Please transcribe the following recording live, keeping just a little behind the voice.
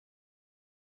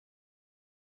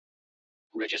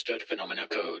Registered Phenomena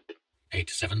Code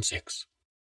 876.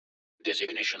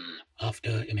 Designation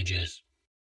Afterimages.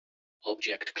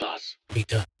 Object Class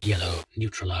Beta Yellow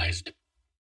Neutralized.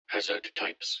 Hazard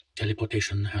Types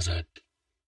Teleportation-hazard.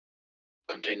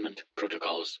 Containment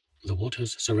Protocols. The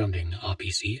waters surrounding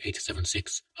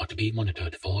RPC-876 are to be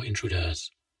monitored for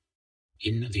intruders.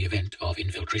 In the event of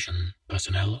infiltration,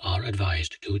 personnel are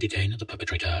advised to detain the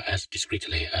perpetrator as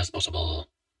discreetly as possible.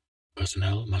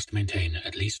 Personnel must maintain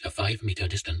at least a 5-meter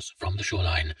distance from the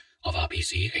shoreline of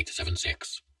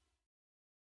RPC-876.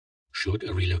 Should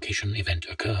a relocation event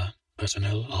occur,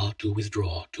 personnel are to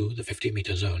withdraw to the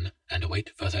 50-meter zone and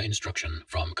await further instruction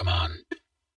from command.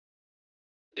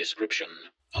 Description: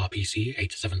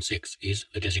 RPC-876 is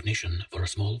the designation for a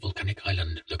small volcanic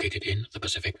island located in the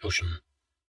Pacific Ocean.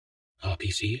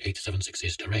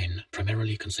 RPC-876's terrain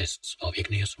primarily consists of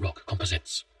igneous rock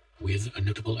composites, with a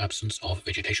notable absence of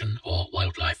vegetation or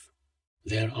wildlife.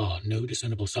 There are no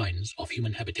discernible signs of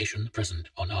human habitation present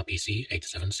on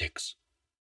RPC-876.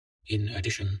 In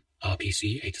addition,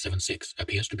 RPC-876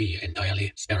 appears to be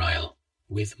entirely sterile,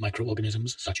 with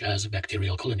microorganisms such as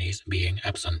bacterial colonies being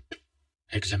absent.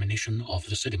 Examination of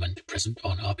the sediment present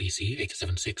on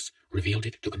RPC-876 revealed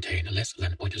it to contain less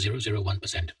than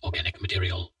 0.001% organic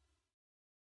material.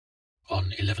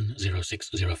 On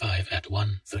 11/06/05 at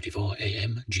 1:34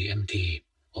 a.m. GMT,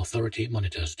 Authority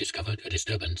monitors discovered a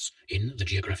disturbance in the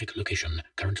geographic location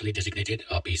currently designated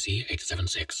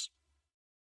RPC-876.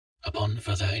 Upon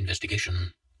further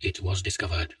investigation, it was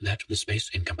discovered that the space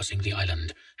encompassing the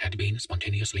island had been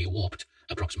spontaneously warped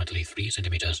approximately 3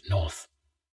 centimeters north.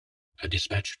 A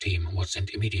dispatch team was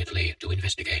sent immediately to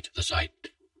investigate the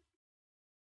site.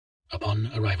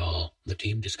 Upon arrival, the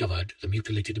team discovered the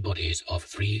mutilated bodies of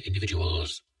 3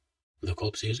 individuals. The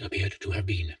corpses appeared to have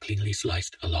been cleanly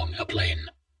sliced along a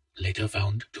plane, later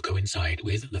found to coincide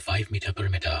with the 5-meter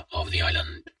perimeter of the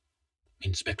island.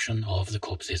 Inspection of the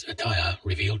corpses' attire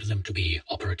revealed them to be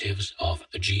operatives of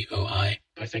the GOI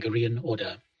Pythagorean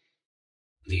Order.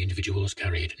 The individuals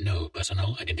carried no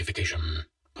personal identification,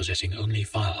 possessing only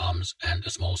firearms and a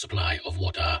small supply of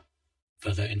water.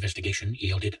 Further investigation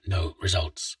yielded no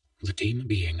results, the team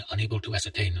being unable to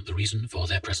ascertain the reason for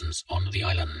their presence on the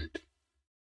island.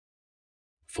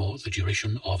 For the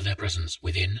duration of their presence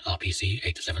within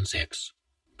RPC-876,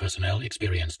 personnel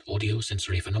experienced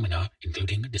audio-sensory phenomena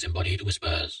including disembodied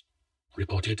whispers,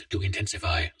 reported to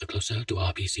intensify the closer to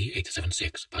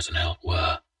RPC-876 personnel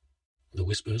were. The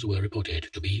whispers were reported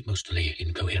to be mostly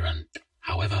incoherent.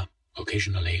 However,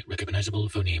 occasionally recognizable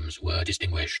phonemes were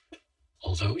distinguished,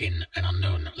 although in an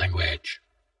unknown language.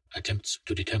 Attempts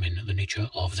to determine the nature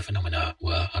of the phenomena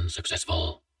were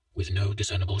unsuccessful, with no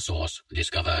discernible source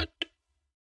discovered.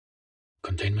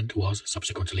 Containment was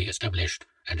subsequently established,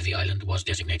 and the island was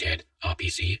designated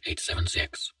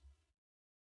RPC-876.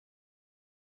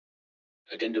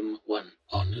 Addendum 1.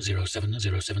 On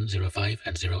 07/07/05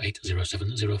 and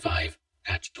 08/07/05,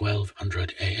 at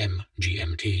 1200 a.m.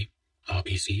 GMT,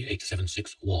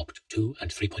 RPC-876 warped 2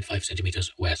 and 3.5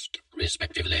 centimeters west,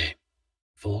 respectively.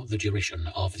 For the duration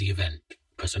of the event,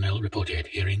 personnel reported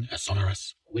hearing a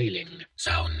sonorous, wailing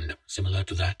sound similar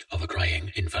to that of a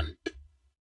crying infant.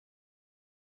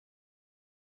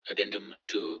 Addendum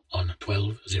 2. On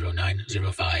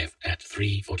 12/09/05 at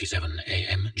 3:47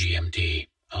 a.m. GMT,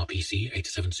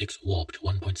 RPC-876 warped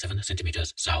 1.7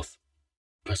 centimeters south.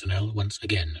 Personnel once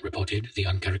again reported the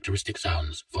uncharacteristic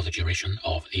sounds for the duration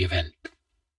of the event.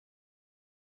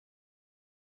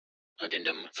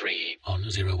 Addendum 3. On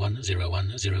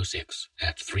 01/01/06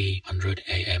 at 300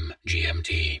 a.m.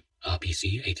 GMT,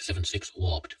 RPC-876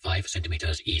 warped 5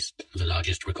 centimeters east, the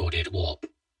largest recorded warp.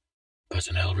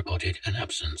 Personnel reported an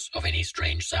absence of any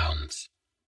strange sounds.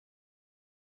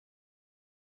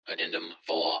 Addendum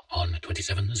 4. On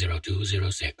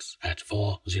 27/02/06 at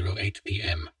 4:08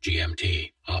 p.m.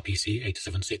 GMT,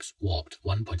 RPC-876 warped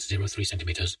 1.03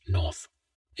 centimeters north.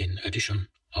 In addition,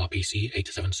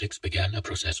 RPC-876 began a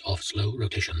process of slow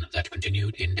rotation that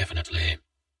continued indefinitely.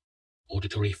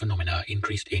 Auditory phenomena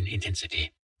increased in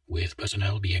intensity, with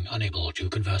personnel being unable to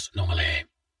converse normally.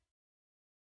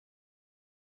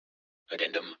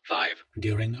 Addendum 5.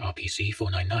 During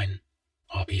RPC-499,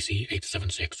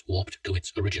 RPC-876 warped to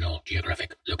its original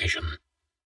geographic location.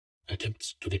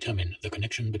 Attempts to determine the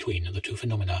connection between the two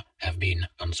phenomena have been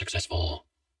unsuccessful.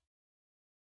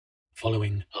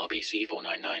 Following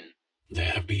RPC-499,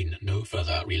 there have been no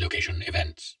further relocation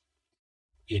events.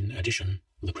 In addition,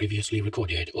 the previously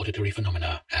recorded auditory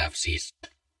phenomena have ceased.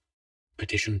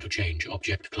 Petition to change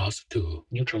Object Class to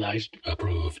Neutralized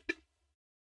approved.